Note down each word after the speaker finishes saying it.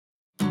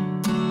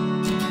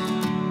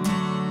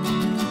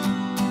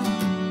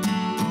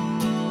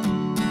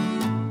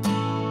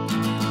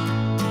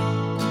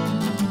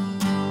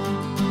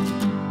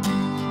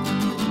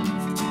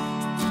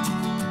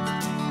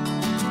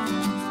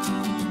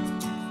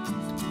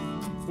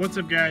What's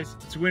up guys,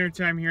 it's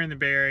wintertime here in the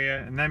Bay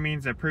Area and that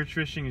means that perch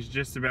fishing is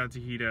just about to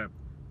heat up.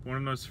 One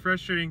of the most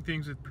frustrating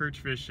things with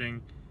perch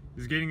fishing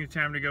is getting the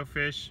time to go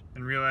fish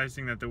and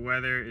realizing that the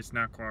weather is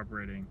not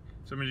cooperating.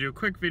 So I'm going to do a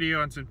quick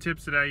video on some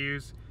tips that I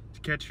use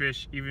to catch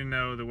fish even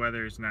though the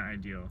weather is not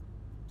ideal.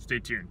 Stay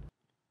tuned.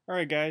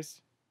 Alright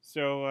guys,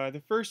 so the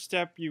first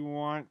step you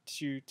want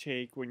to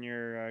take when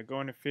you're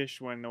going to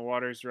fish when the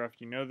water is rough,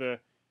 you know the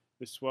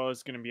swell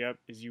is going to be up,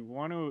 is you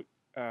want to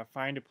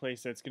find a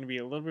place that's going to be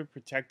a little bit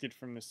protected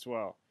from the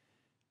swell.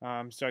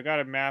 So I got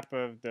a map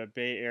of the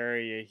Bay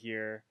Area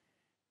here,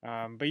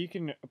 but you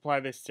can apply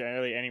this to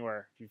really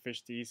anywhere. If you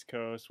fish the East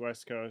Coast,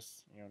 West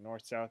Coast,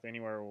 North, South,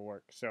 anywhere will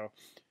work. So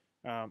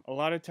a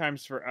lot of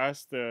times for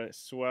us, the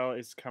swell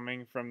is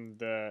coming from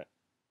the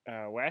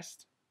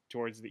west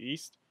towards the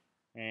east,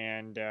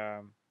 and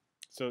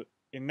so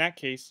in that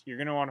case, you're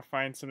going to want to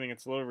find something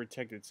that's a little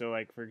protected. So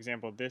like, for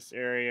example, this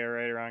area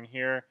right around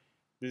here,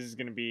 this is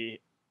going to be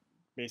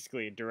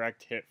basically a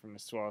direct hit from the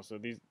swell, so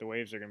the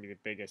waves are going to be the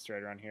biggest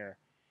right around here.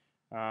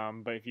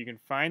 But if you can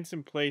find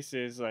some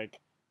places like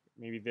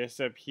maybe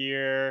this up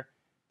here,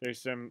 there's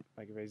some,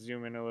 like if I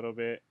zoom in a little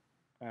bit,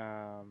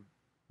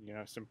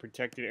 some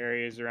protected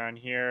areas around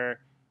here.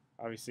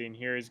 Obviously in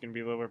here is going to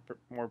be a little bit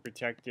more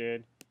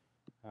protected.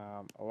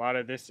 A lot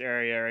of this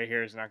area right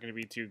here is not going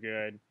to be too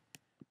good.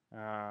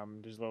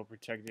 There's a little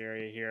protected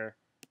area here,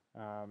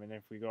 and then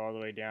if we go all the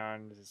way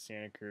down to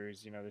Santa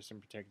Cruz, there's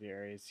some protected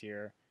areas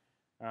here.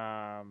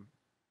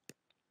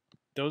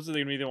 Those are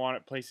going to be the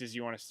places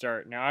you want to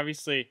start. Now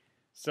obviously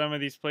some of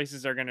these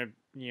places are going to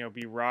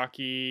be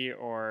rocky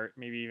or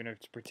maybe even a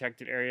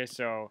protected area,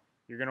 so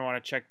you're going to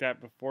want to check that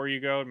before you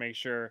go and make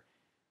sure,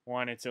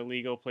 one, it's a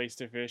legal place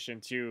to fish,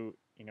 and two,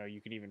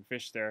 you can even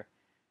fish there.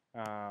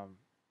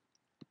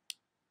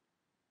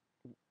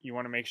 You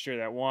want to make sure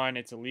that, one,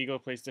 it's a legal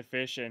place to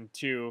fish, and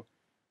two,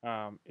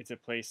 it's a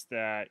place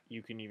that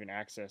you can even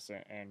access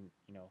and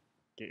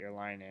get your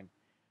line in.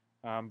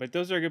 But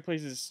those are good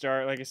places to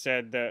start. Like I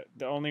said, the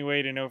only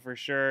way to know for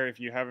sure if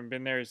you haven't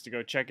been there is to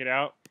go check it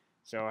out.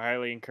 So I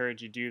highly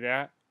encourage you to do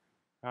that.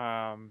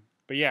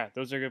 But yeah,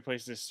 those are good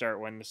places to start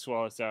when the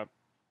swell is up,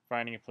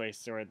 finding a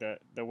place where the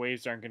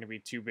waves aren't going to be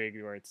too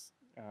big where it's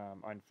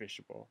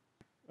unfishable.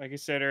 Like I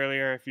said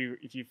earlier, if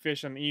you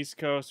fish on the East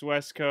Coast,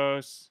 West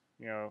Coast,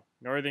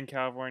 Northern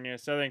California,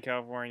 Southern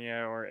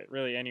California, or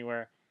really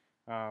anywhere,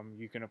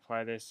 you can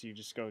apply this. You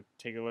just go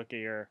take a look at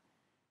your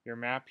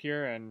map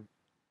here and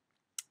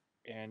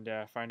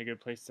find a good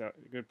place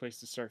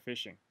to start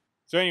fishing.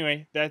 So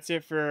anyway, that's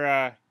it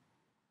for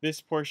this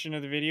portion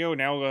of the video.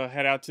 Now we'll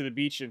head out to the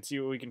beach and see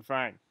what we can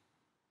find.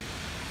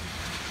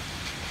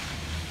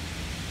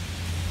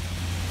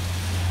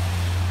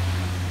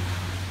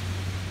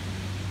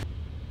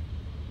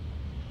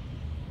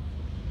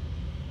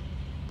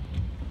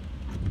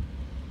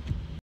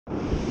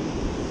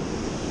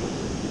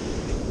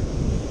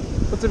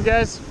 What's up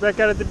guys, back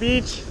out at the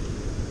beach,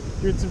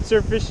 doing some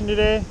surf fishing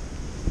today.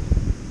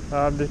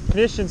 The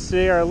conditions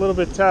today are a little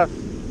bit tough.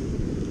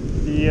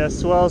 The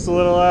swell's a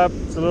little up,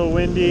 it's a little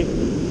windy,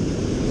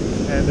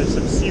 and there's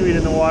some seaweed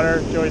in the water,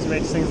 which always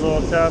makes things a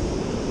little tough.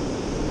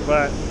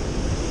 But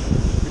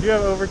we do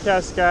have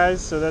overcast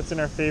skies, so that's in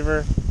our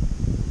favor.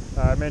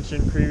 I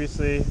mentioned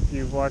previously, if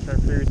you've watched my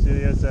previous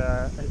videos,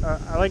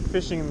 I like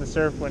fishing in the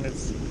surf when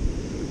it's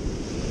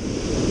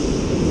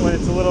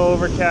a little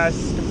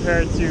overcast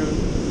compared to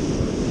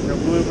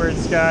bluebird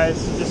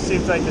skies. It just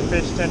seems like the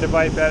fish tend to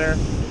bite better.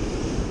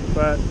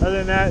 But other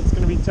than that, it's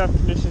going to be tough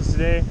conditions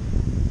today.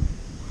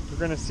 We're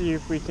going to see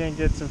if we can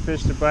get some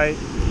fish to bite.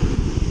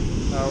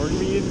 We're going to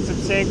be using some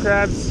sand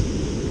crabs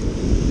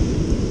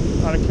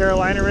on a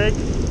Carolina rig.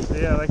 So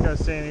yeah, like I was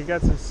saying, you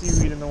got some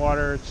seaweed in the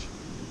water, which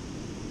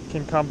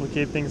can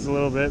complicate things a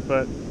little bit,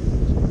 but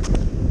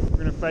we're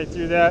going to fight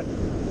through that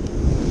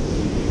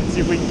and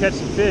see if we can catch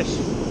some fish.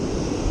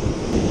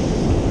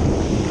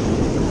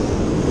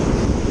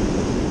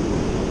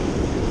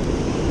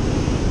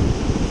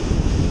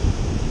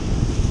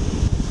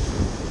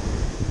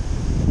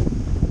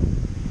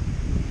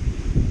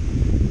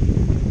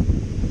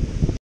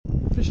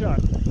 On.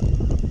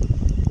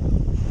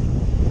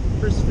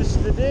 First fish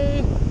of the day,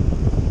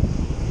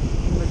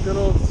 and the good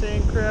old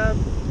sand crab.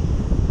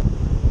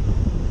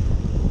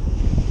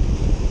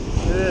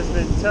 It has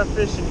been tough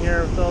fishing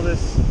here with all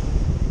this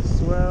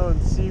swell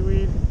and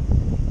seaweed,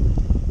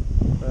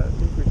 but I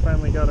think we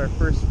finally got our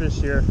first fish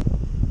here.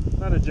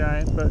 Not a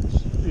giant, but it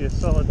should be a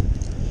solid,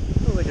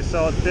 feels like a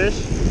solid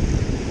fish.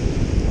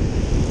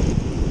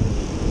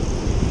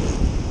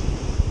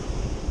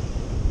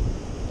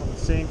 On the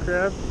sand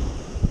crab.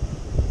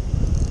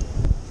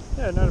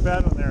 Yeah, not a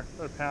bad one there,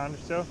 about a pound or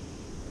so.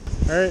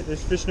 Alright,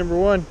 there's fish number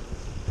one.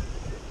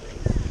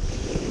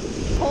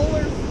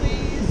 Polar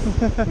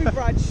fleece, we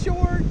brought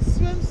shorts,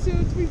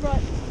 swimsuits, we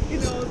brought, it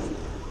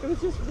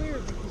was just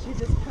weird because you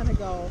just kind of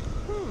go,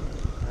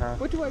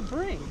 what do I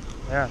bring?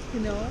 Yeah.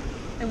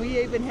 And we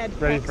even had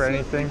ready for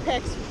anything.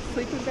 Packed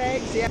sleeping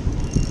bags, yeah.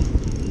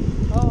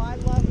 Oh, I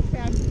love the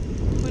fact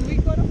when we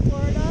go to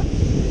Florida,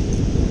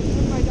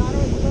 when my daughter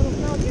was a little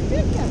girl, we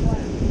did get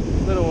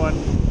one. Little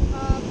one.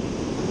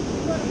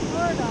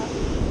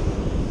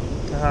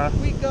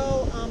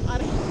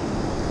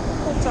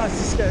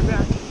 this guy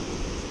back.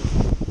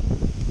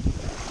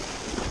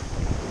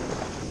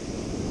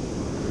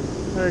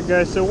 Alright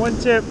guys, so one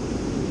tip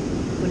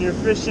when you're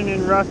fishing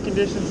in rough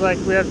conditions like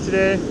we have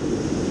today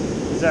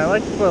is I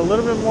like to put a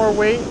little bit more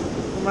weight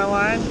on my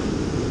line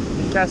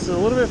and cast it a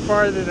little bit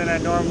farther than I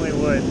normally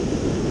would.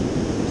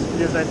 Just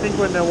because I think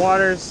when the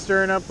water is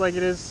stirring up like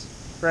it is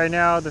right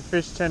now, the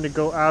fish tend to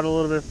go out a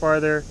little bit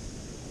farther.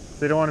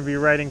 They don't want to be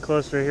right in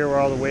close to here where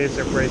all the waves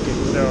are breaking.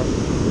 So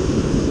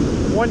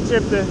one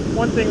tip,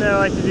 one thing that I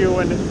like to do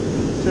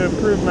to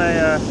improve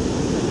my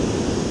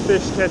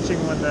fish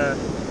catching when the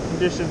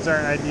conditions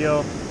aren't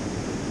ideal,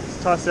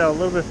 just toss it out a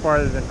little bit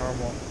farther than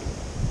normal.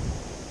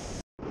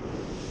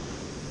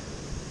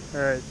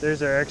 Alright,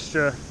 there's our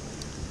extra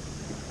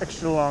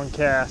long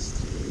cast.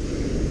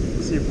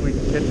 Let's see if we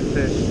can catch a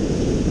fish.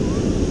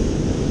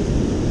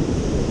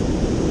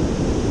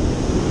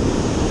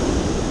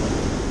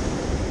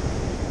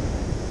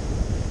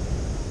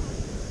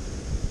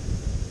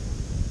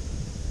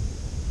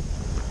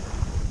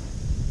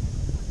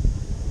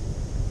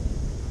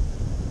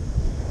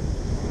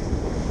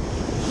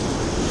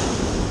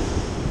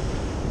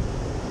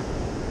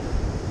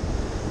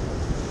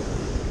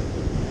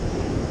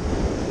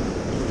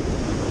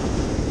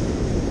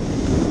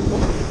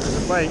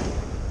 Bite.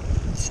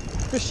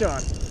 Fish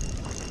on.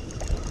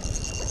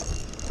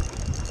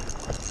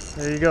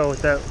 There you go,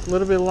 with that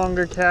little bit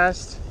longer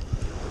cast.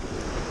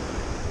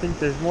 I think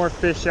there's more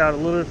fish out a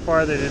little bit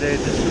farther today,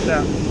 just with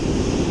that.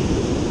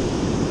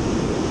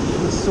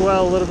 The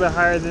swell a little bit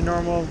higher than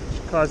normal,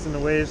 causing the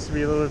waves to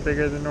be a little bit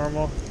bigger than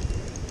normal.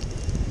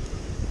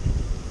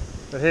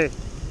 But hey,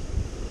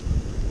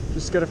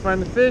 just gotta find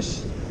the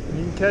fish and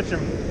you can catch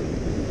them.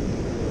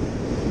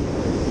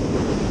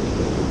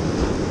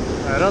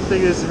 I don't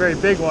think this is a very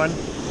big one,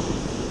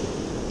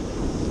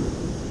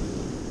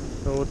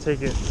 but we'll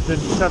take it. It's been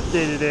a tough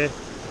day today.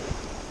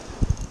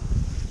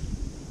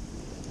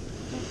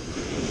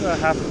 About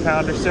half a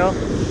pound or so.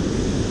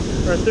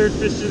 Our third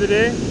fish of the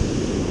day.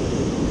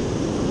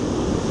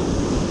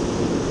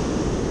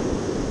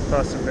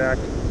 Toss him back.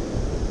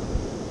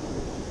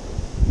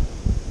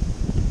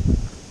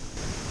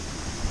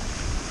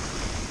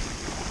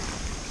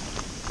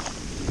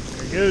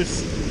 There he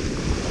goes.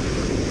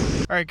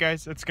 Alright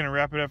guys, that's going to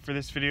wrap it up for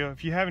this video.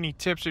 If you have any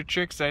tips or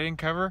tricks that I didn't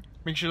cover,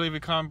 make sure to leave a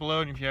comment below,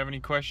 and if you have any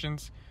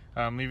questions,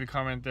 leave a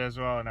comment there as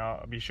well, and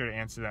I'll be sure to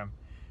answer them.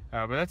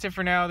 But that's it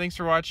for now. Thanks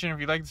for watching. If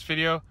you like this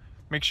video,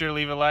 make sure to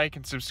leave a like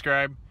and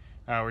subscribe.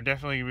 We're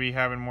definitely going to be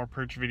having more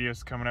perch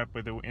videos coming up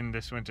in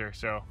this winter.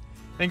 So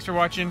thanks for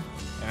watching,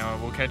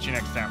 and we'll catch you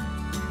next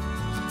time.